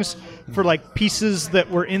songs for like pieces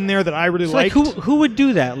that were in there that I really So like, liked. who would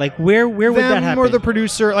do that? Like, where would that Them happen? or the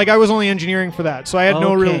producer. Like, I was only engineering for that, so I had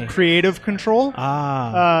no Okay. real creative control.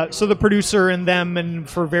 So the producer and them, and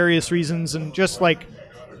for various reasons, and just like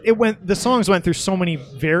the songs went through so many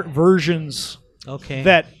versions Okay.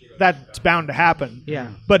 that's bound to happen. Yeah.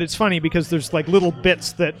 But it's funny because there's like little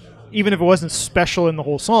bits that, even if it wasn't special in the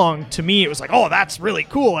whole song, to me it was like, oh, that's really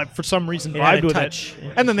cool. I for some reason It had vibed a with touch.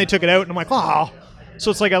 it. And then they took it out, and I'm like, oh. So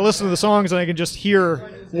it's like I listen to the songs and I can just hear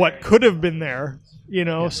what could have been there,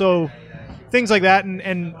 So things like that,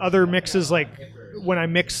 and other mixes, like when I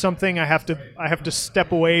mix something, I have to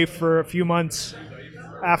step away for a few months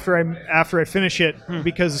after I finish it,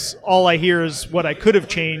 because all I hear is what I could have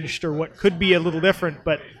changed or what could be a little different.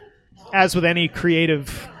 But as with any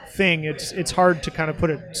creative thing, it's hard to kind of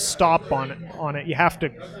put a stop on it. You have to.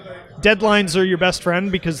 Deadlines are your best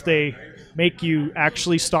friend because they make you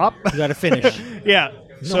actually stop. You got to finish. Yeah.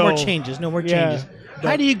 No more changes. No more changes.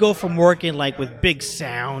 How do you go from working like with big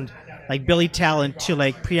sound, like Billy Talent, to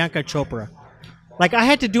like Priyanka Chopra? Like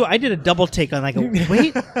I did a double take on like,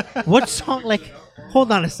 wait, what song? Like,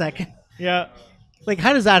 hold on a second. Yeah. Like,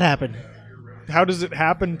 how does that happen? How does it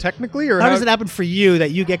happen technically, or How does it happen for you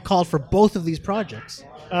that you get called for both of these projects?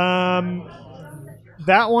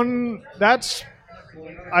 That one,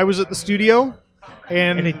 I was at the studio,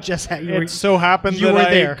 and it just it so happened you that were I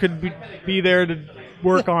there. could be there to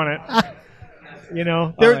work on it. All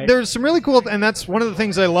right. There's some really cool, and that's one of the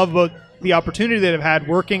things I love about the opportunity that I've had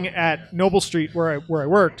working at Noble Street, where I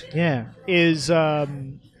worked, Yeah. is the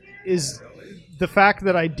fact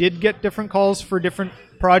that I did get different calls for different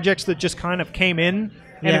projects that just kind of came in,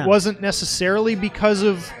 and Yeah. it wasn't necessarily because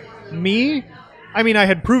of me. I mean, I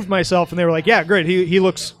had proved myself, and they were like, yeah, great, he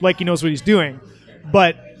looks like he knows what he's doing.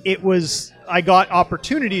 But it was, I got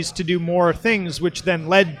opportunities to do more things, which then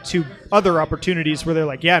led to other opportunities where they're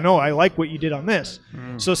like, yeah, no, I like what you did on this.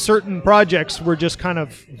 So certain projects were just kind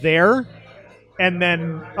of there, and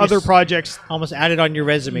then other projects, Almost added on your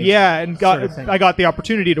resume. yeah, and sort of thing. I got the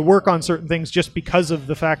opportunity to work on certain things just because of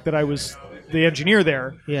the fact that I was the engineer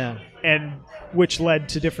there, Yeah. and which led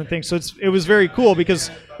to different things. So it was very cool because,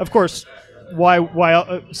 of course,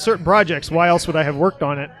 why certain projects? Why else would I have worked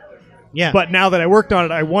on it? Yeah. But now that I worked on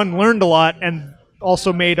it, I learned a lot, and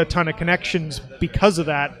also made a ton of connections because of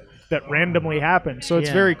that randomly happened. So it's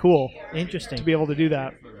Yeah. very cool Interesting. to be able to do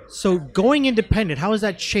that. So going independent, how has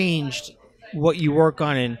that changed what you work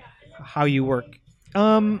on and how you work?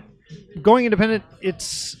 Going independent,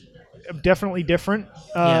 it's definitely different.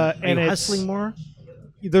 Are and you it's hustling more?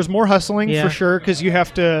 There's more hustling Yeah. for sure, because you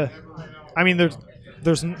have to. I mean, there's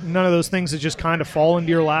none of those things that just kind of fall into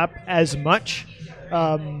your lap as much.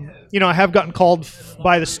 I have gotten called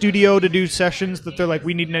by the studio to do sessions that they're like,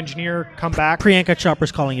 we need an engineer, come back. Priyanka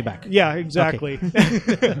Chopra's calling you back. Yeah, exactly.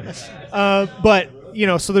 But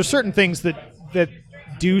so there's certain things that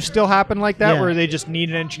do still happen like that, Yeah. where they just need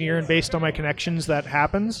an engineer, and based on my connections, that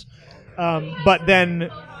happens. But then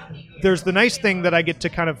there's the nice thing that I get to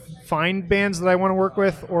kind of find bands that I want to work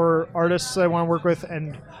with, or artists I want to work with,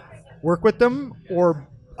 and work with them, or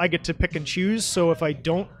I get to pick and choose. So if I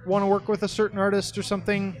don't want to work with a certain artist or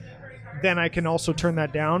something, then I can also turn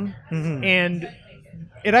that down. And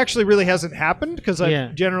it actually really hasn't happened, because Yeah.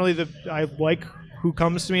 generally I like who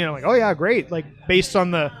comes to me, and I'm like, oh yeah, great. Like based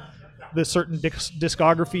on the the certain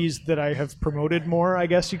discographies that I have promoted more, I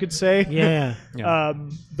guess you could say. Yeah.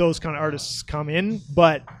 Those kind of artists come in,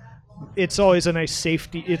 but it's always a nice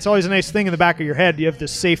safety. It's always a nice thing in the back of your head. You have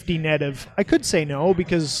this safety net of, I could say no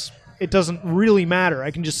because it doesn't really matter. I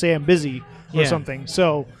can just say I'm busy or something.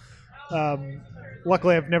 So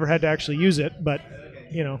luckily I've never had to actually use it, but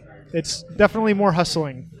it's definitely more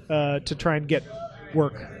hustling to try and get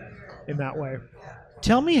work in that way.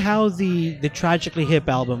 Tell me how the Tragically Hip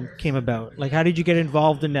album came about. Like, how did you get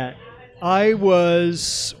involved in that? I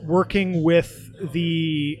was working with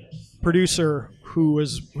the producer who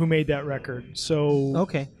made that record. So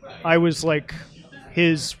Okay. I was like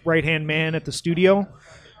his right-hand man at the studio.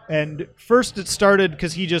 And first it started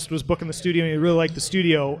because he just was booking the studio and he really liked the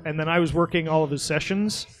studio. And then I was working all of his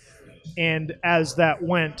sessions. And as that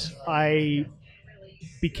went, I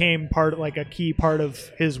became a key part of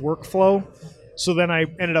his workflow. So then I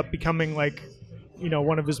ended up becoming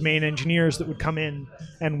one of his main engineers that would come in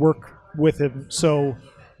and work with him. So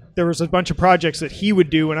there was a bunch of projects that he would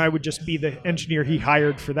do, and I would just be the engineer he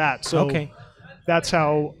hired for that. So that's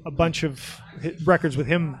how a bunch of records with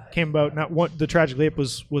him came about. Not one, the Tragically Hip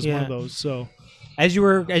was one of those. So as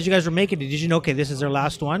you guys were making it, did you know? Okay, this is their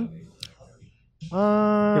last one.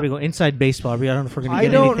 Here we go. Inside baseball. I don't know if we're going to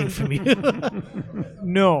get anything from you.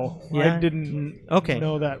 No, Yeah? I didn't Okay.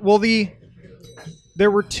 know that. Well,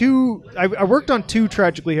 there were two. I worked on two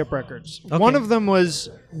Tragically Hip records. Okay. One of them was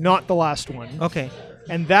not the last one. Okay.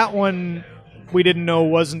 And that one we didn't know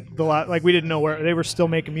wasn't the last. Like, we didn't know where they were still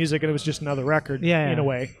making music, and it was just another record in a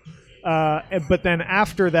way. But then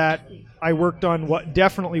after that, I worked on what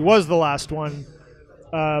definitely was the last one,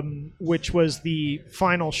 which was the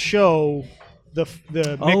final show,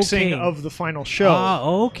 the mixing of the final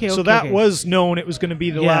show. Okay. So that was known. It was going to be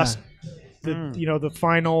the last, the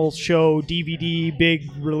final show DVD big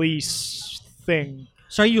release thing.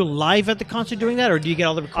 So are you live at the concert doing that, or do you get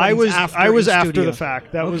all the recordings after? I was in after studio? the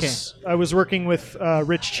fact. I was working with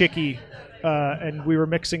Rich Chicky, and we were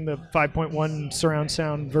mixing the 5.1 surround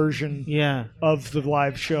sound version of the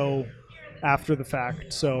live show after the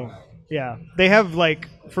fact. So yeah, they have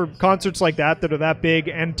for concerts like that are that big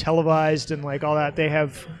and televised and all that. They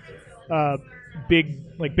have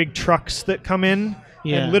big trucks that come in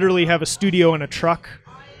and literally have a studio in a truck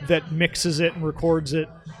that mixes it and records it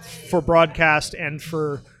for broadcast and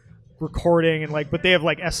for recording and but they have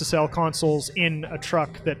SSL consoles in a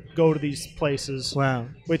truck that go to these places. Wow.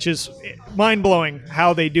 Which is mind-blowing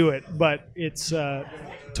how they do it, but it's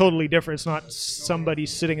totally different. It's not somebody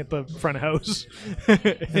sitting at the front house.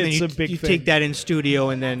 It's a big thing. You take that in studio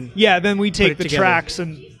and then then we take the together. tracks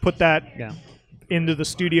and put that into the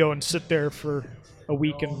studio and sit there for a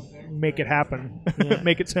week and make it happen.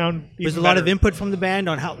 Make it sound even was a lot of better. input from the band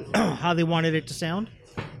on how they wanted it to sound?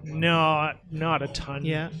 No, not a ton.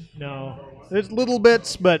 Yeah. No. There's little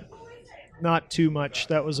bits, but not too much.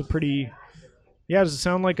 That was a pretty... Yeah, does it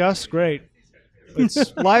sound like us? Great.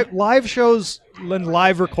 It's live shows and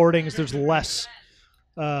live recordings, there's less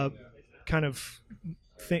kind of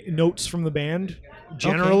notes from the band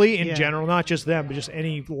generally, in general, not just them, but just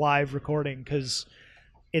any live recording, because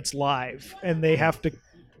it's live. And they have to...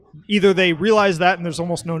 Either they realize that and there's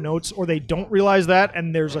almost no notes, or they don't realize that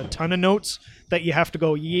and there's a ton of notes that you have to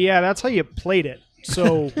go, yeah, that's how you played it.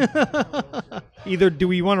 So either do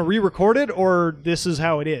we want to re-record it, or this is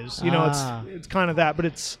how it is. It's kind of that, but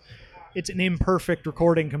it's an imperfect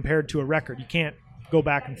recording compared to a record. You can't go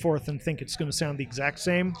back and forth and think it's going to sound the exact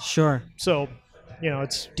same. Sure. So,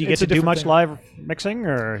 it's... Do you get to do much live mixing,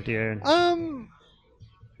 or do you...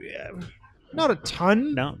 Not a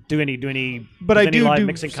ton. No. Do any but does I any do live do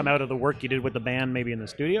mixing come out of the work you did with the band, maybe in the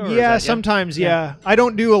studio? Or is Yeah, that, sometimes. Yeah. I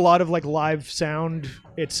don't do a lot of live sound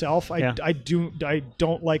itself. I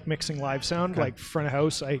don't like mixing live sound front of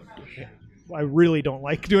house. I really don't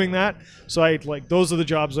like doing that. So those are the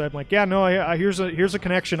jobs that I'm here's a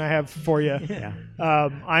connection I have for you. Yeah.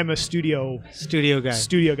 I'm a studio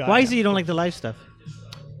guy. Why is it you don't like the live stuff?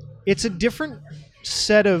 It's a different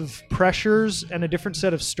set of pressures and a different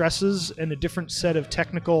set of stresses and a different set of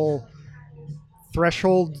technical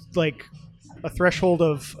threshold, a threshold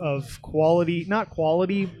of quality, not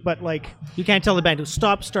quality, but you can't tell the band to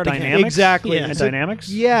stop, start again. Dynamics? Exactly. And dynamics?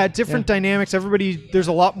 Different dynamics. There's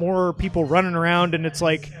a lot more people running around, and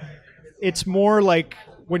it's more like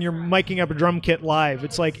when you're miking up a drum kit live.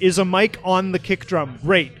 It's is a mic on the kick drum?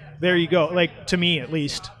 Great. There you go. To me, at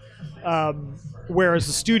least. Whereas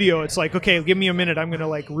the studio, it's okay, give me a minute. I'm going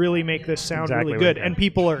to really make this sound really good. Right, and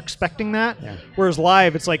people are expecting that. Yeah. Whereas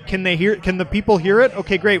live, it's can the people hear it?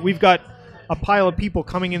 Okay, great. We've got a pile of people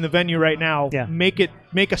coming in the venue right now. Yeah. Make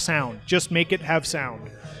a sound. Just make it have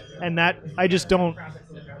sound. And that, I just don't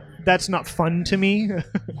that's not fun to me.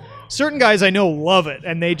 Certain guys I know love it,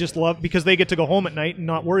 and they just love because they get to go home at night and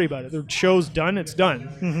not worry about it. Their show's done, it's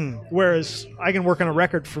done. Whereas I can work on a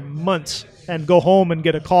record for months and go home and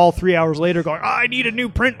get a call 3 hours later going, I need a new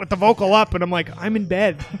print with the vocal up, and I'm like, I'm in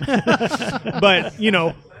bed. But, you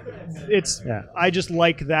know, it's I just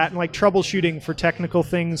like that, and like troubleshooting for technical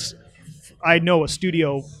things. I know a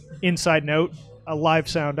studio inside and out. A live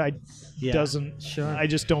sound I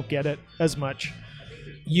just don't get it as much.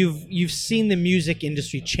 You've seen the music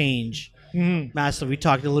industry change massively. We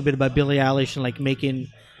talked a little bit about Billie Eilish and like making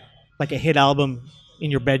like a hit album in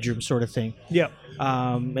your bedroom sort of thing. Yeah.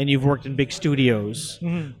 And you've worked in big studios.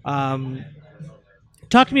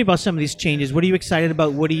 Talk to me about some of these changes. What are you excited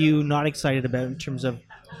about? What are you not excited about in terms of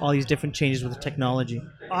all these different changes with the technology?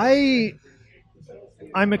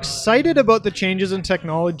 I'm excited about the changes in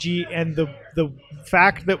technology and the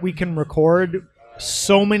fact that we can record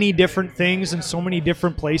so many different things in so many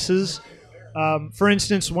different places. For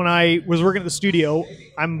instance, when I was working at the studio,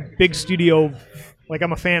 I'm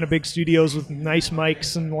a fan of big studios with nice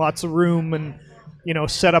mics and lots of room and, you know,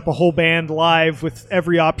 set up a whole band live with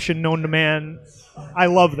every option known to man. I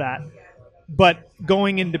love that. But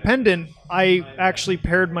going independent, I actually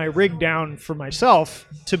pared my rig down for myself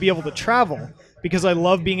to be able to travel because I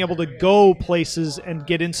love being able to go places and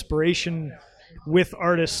get inspiration with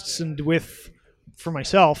artists and for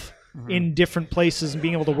myself in different places and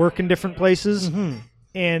being able to work in different places.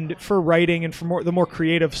 And for writing and for the more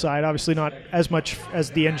creative side, obviously not as much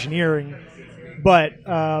as the engineering, but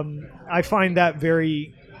I find that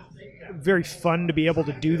very, very fun to be able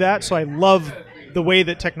to do that. So I love the way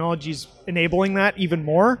that technology is enabling that even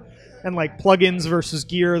more. And like plugins versus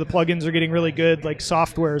gear, the plugins are getting really good. Like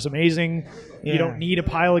software is amazing. You don't need a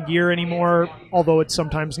pile of gear anymore, although it's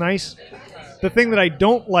sometimes nice. The thing that I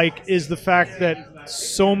don't like is the fact that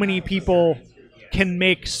so many people can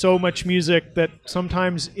make so much music that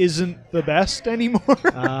sometimes isn't the best anymore.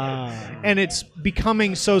 And it's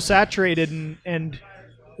becoming so saturated and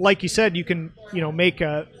like you said, you can, you know, make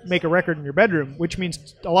a record in your bedroom, which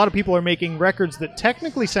means a lot of people are making records that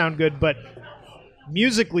technically sound good, but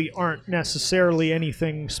musically aren't necessarily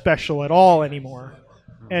anything special at all anymore.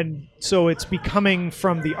 And so it's becoming,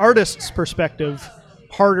 from the artist's perspective,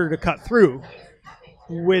 harder to cut through,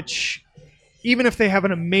 which even if they have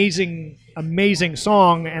an amazing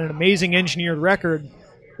song and an amazing engineered record,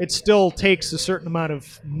 it still takes a certain amount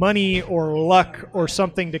of money or luck or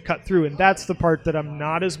something to cut through. And that's the part that I'm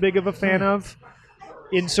not as big of a fan of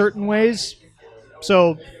in certain ways.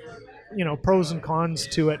 So, you know, pros and cons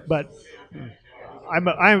to it, but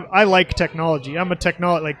I like technology. I'm a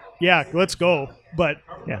technology, like, yeah, let's go. But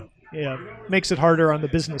yeah, makes it harder on the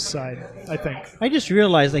business side, I think. I just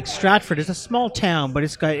realized, like, Stratford is a small town, but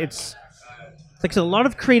it's like a lot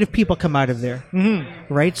of creative people come out of there,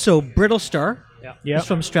 right? So Brittle Star is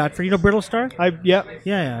from Stratford. You know Brittle Star? Yeah,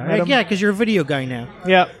 because you're a video guy now.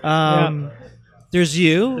 There's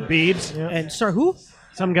you, The Beebs. and sorry, who?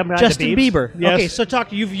 Some guy Justin the Beebs. Bieber. Yes. Okay, so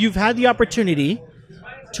you've had the opportunity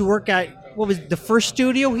to work at, what was the first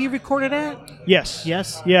studio he recorded at? Yes.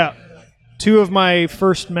 Yes. Yeah. Two of my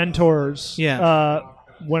first mentors. Yeah.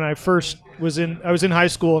 When I first I was in high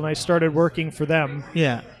school and I started working for them.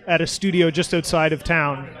 Yeah. At a studio just outside of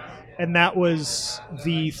town, and that was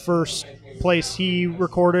the first place he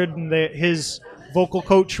recorded. And his vocal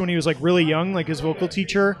coach, when he was like really young, like his vocal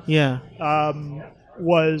teacher,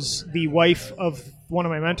 was the wife of one of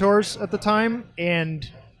my mentors at the time, and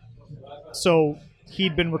so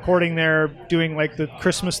he'd been recording there, doing like the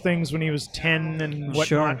Christmas things when he was 10 and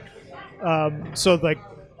whatnot. So like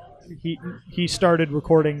he started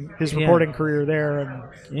recording his recording career there, and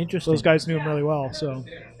Interesting. those guys knew him really well. So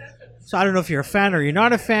I don't know if you're a fan or you're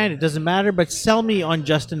not a fan. It doesn't matter. But sell me on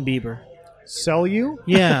Justin Bieber. Sell you?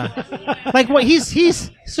 Yeah. Like what he's.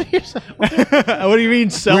 So What do you mean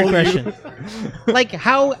sell Great you? question. Like,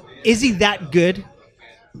 how is he that good?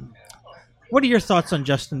 What are your thoughts on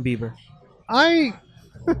Justin Bieber? I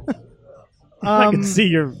can see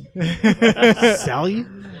your... Sell you?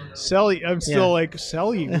 Sell you. I'm still like,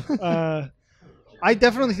 sell you. I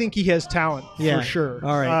definitely think he has talent, for sure.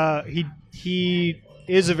 All right. He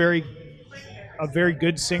is a very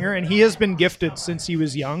good singer, and he has been gifted since he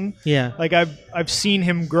was young. Yeah. Like I've seen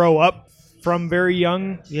him grow up from very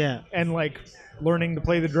young. Yeah. And like learning to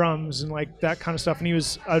play the drums and like that kind of stuff. And he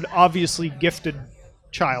was an obviously gifted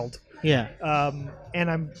child. Yeah.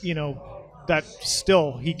 And I'm, you know, that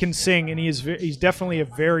still he can sing, and he's definitely a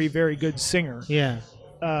very, very good singer. Yeah.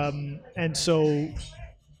 And so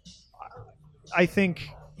I think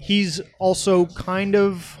he's also kind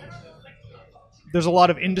of there's a lot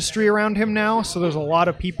of industry around him now, so there's a lot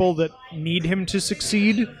of people that need him to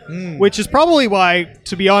succeed, which is probably why,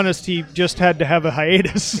 to be honest, he just had to have a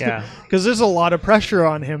hiatus. Yeah. Because there's a lot of pressure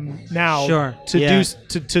on him now Sure, to yeah.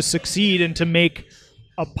 to succeed and to make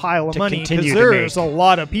a pile of To money, because continue to there's make. a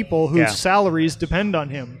lot of people whose Yeah. salaries depend on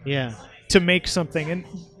him Yeah. to make something. And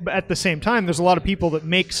at the same time, there's a lot of people that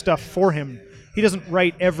make stuff for him. He doesn't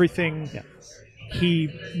write everything he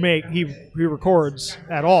records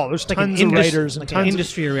at all. There's tons of writers and like tons an of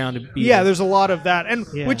industry around it. yeah, there's a lot of that, and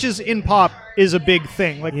Yeah. which is in pop is a big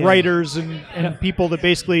thing. Like Yeah. writers and people that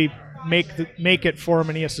basically make it for him,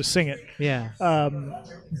 and he has to sing it. Yeah.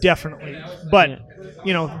 Definitely. But Yeah.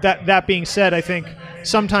 you know, that being said, I think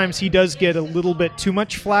sometimes he does get a little bit too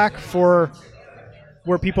much flack for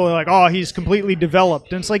where people are like, "Oh, he's completely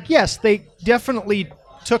developed," and it's like, yes, they definitely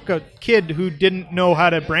took a kid who didn't know how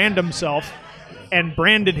to brand himself and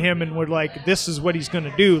branded him and were like, "This is what he's going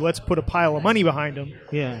to do. Let's put a pile of money behind him."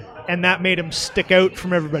 Yeah. And that made him stick out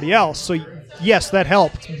from everybody else. So yes, that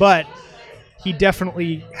helped, but he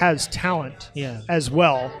definitely has talent Yeah. as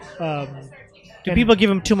well. Do people give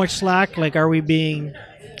him too much slack? Like, are we being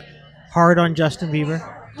hard on Justin Bieber?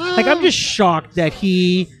 Like, I'm just shocked that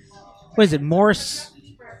he, what is it, Morris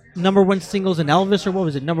 #1 singles in Elvis, or what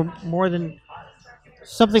was it, more than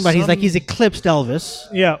something about? He's eclipsed Elvis.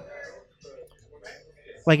 Yeah.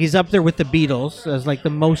 Like, he's up there with the Beatles as like the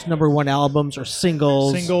most #1 albums or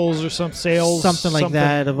singles, Singles or some sales, something like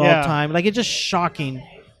that of all Yeah. time. Like, it's just shocking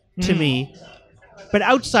to me. But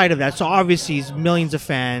outside of that, so obviously he's millions of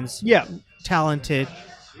fans, Yeah. talented.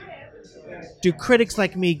 Do critics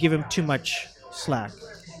like me give him too much slack?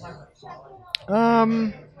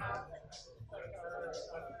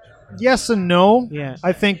 Yes and no. Yeah.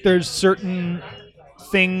 I think there's certain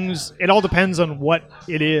things. It all depends on what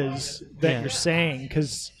it is that Yeah. you're saying,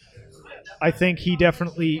 because I think he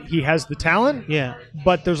has the talent. Yeah.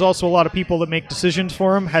 But there's also a lot of people that make decisions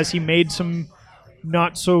for him. Has he made some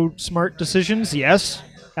not so smart decisions? Yes,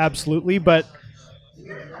 absolutely. But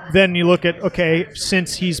then you look at, okay,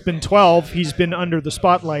 since he's been 12, he's been under the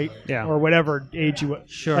spotlight, Yeah. or whatever age he was,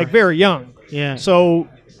 Sure. like very young. Yeah. So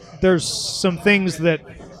there's some things that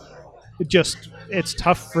it's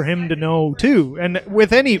tough for him to know too. And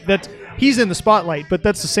with he's in the spotlight, but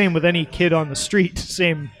that's the same with any kid on the street.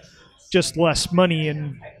 Same, just less money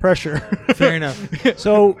and pressure. Fair enough.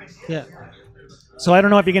 So Yeah. so I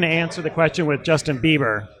don't know if you're going to answer the question with Justin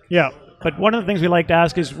Bieber, Yeah. but one of the things we like to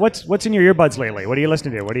ask is what's in your earbuds lately? What are you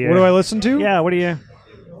listening to? What do What do I listen to? Yeah, what do you?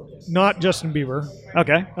 Not Justin Bieber.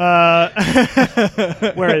 Okay.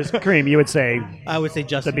 Whereas Kareem, you would say I would say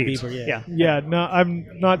Justin the Beats. Bieber. Yeah. Yeah. Yeah, no, I'm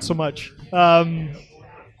not so much.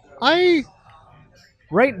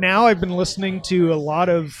 Right now I've been listening to a lot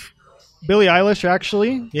of Billie Eilish,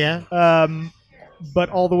 actually, Yeah. but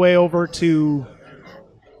all the way over to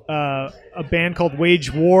a band called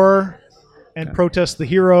Wage War and Protest the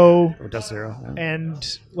Hero, Oh, Dust Zero. Yeah.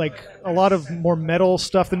 and like a lot of more metal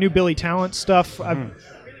stuff. The new Billy Talent stuff.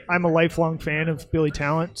 I'm a lifelong fan of Billy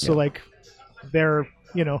Talent, so like they're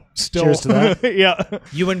still Cheers to that. yeah.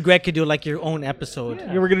 You and Greg could do like your own episode.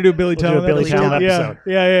 Yeah, we're gonna do a Billy We'll do Talent. a Billy episode. Talent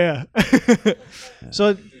Yeah, episode. yeah.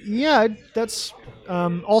 So yeah, that's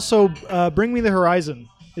also Bring Me the Horizon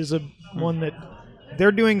is one that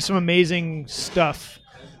they're doing some amazing stuff,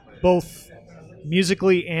 both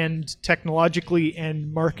musically and technologically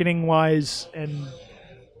and marketing wise. And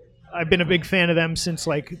I've been a big fan of them since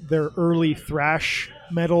like their early thrash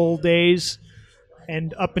metal days,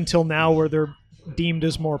 and up until now where they're deemed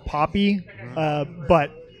as more poppy, but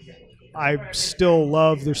I still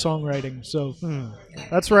love their songwriting. So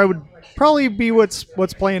that's where I would probably be what's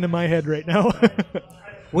playing in my head right now.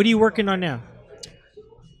 What are you working on now?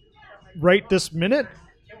 Right this minute,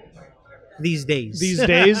 These days. these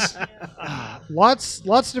days, lots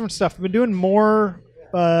of different stuff. I've been doing more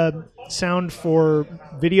sound for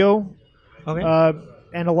video, Okay.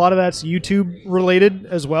 and a lot of that's YouTube related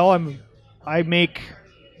as well. I make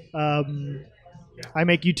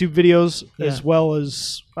YouTube videos as Yeah. well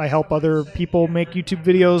as I help other people make YouTube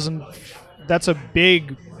videos, and that's a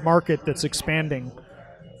big market that's expanding.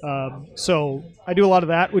 So I do a lot of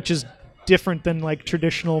that, which is different than like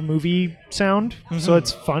traditional movie sound. So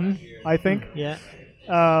it's fun, I think. yeah.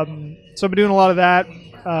 So I've been doing a lot of that,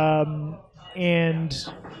 and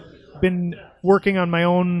been working on my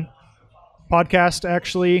own podcast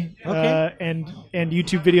actually, Okay. and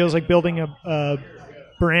YouTube videos, like building a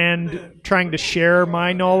brand, trying to share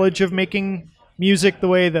my knowledge of making music the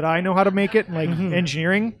way that I know how to make it, and like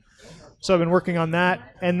engineering. So I've been working on that,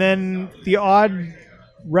 and then the odd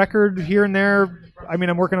record here and there. I mean,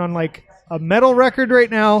 I'm working on like a metal record right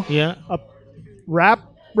now, Yeah. a rap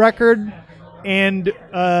record, and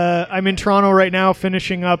I'm in Toronto right now,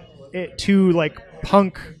 finishing up 2 like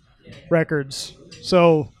punk records.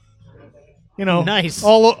 So, Nice.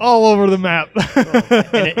 all over the map.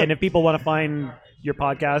 And if people want to find your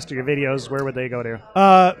podcast or your videos, where would they go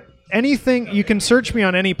to? Anything, you can search me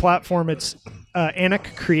on any platform. It's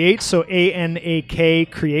Anak Creates, so ANAK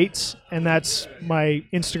Creates, and that's my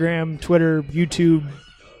Instagram, Twitter, YouTube,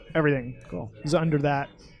 everything. Cool. Is under that.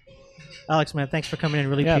 Alex, man, thanks for coming in.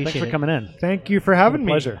 Really Yeah, appreciate thanks for it. coming in. Thank you for having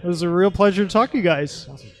me. pleasure. It was a real pleasure to talk to you guys.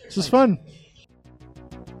 This was fun.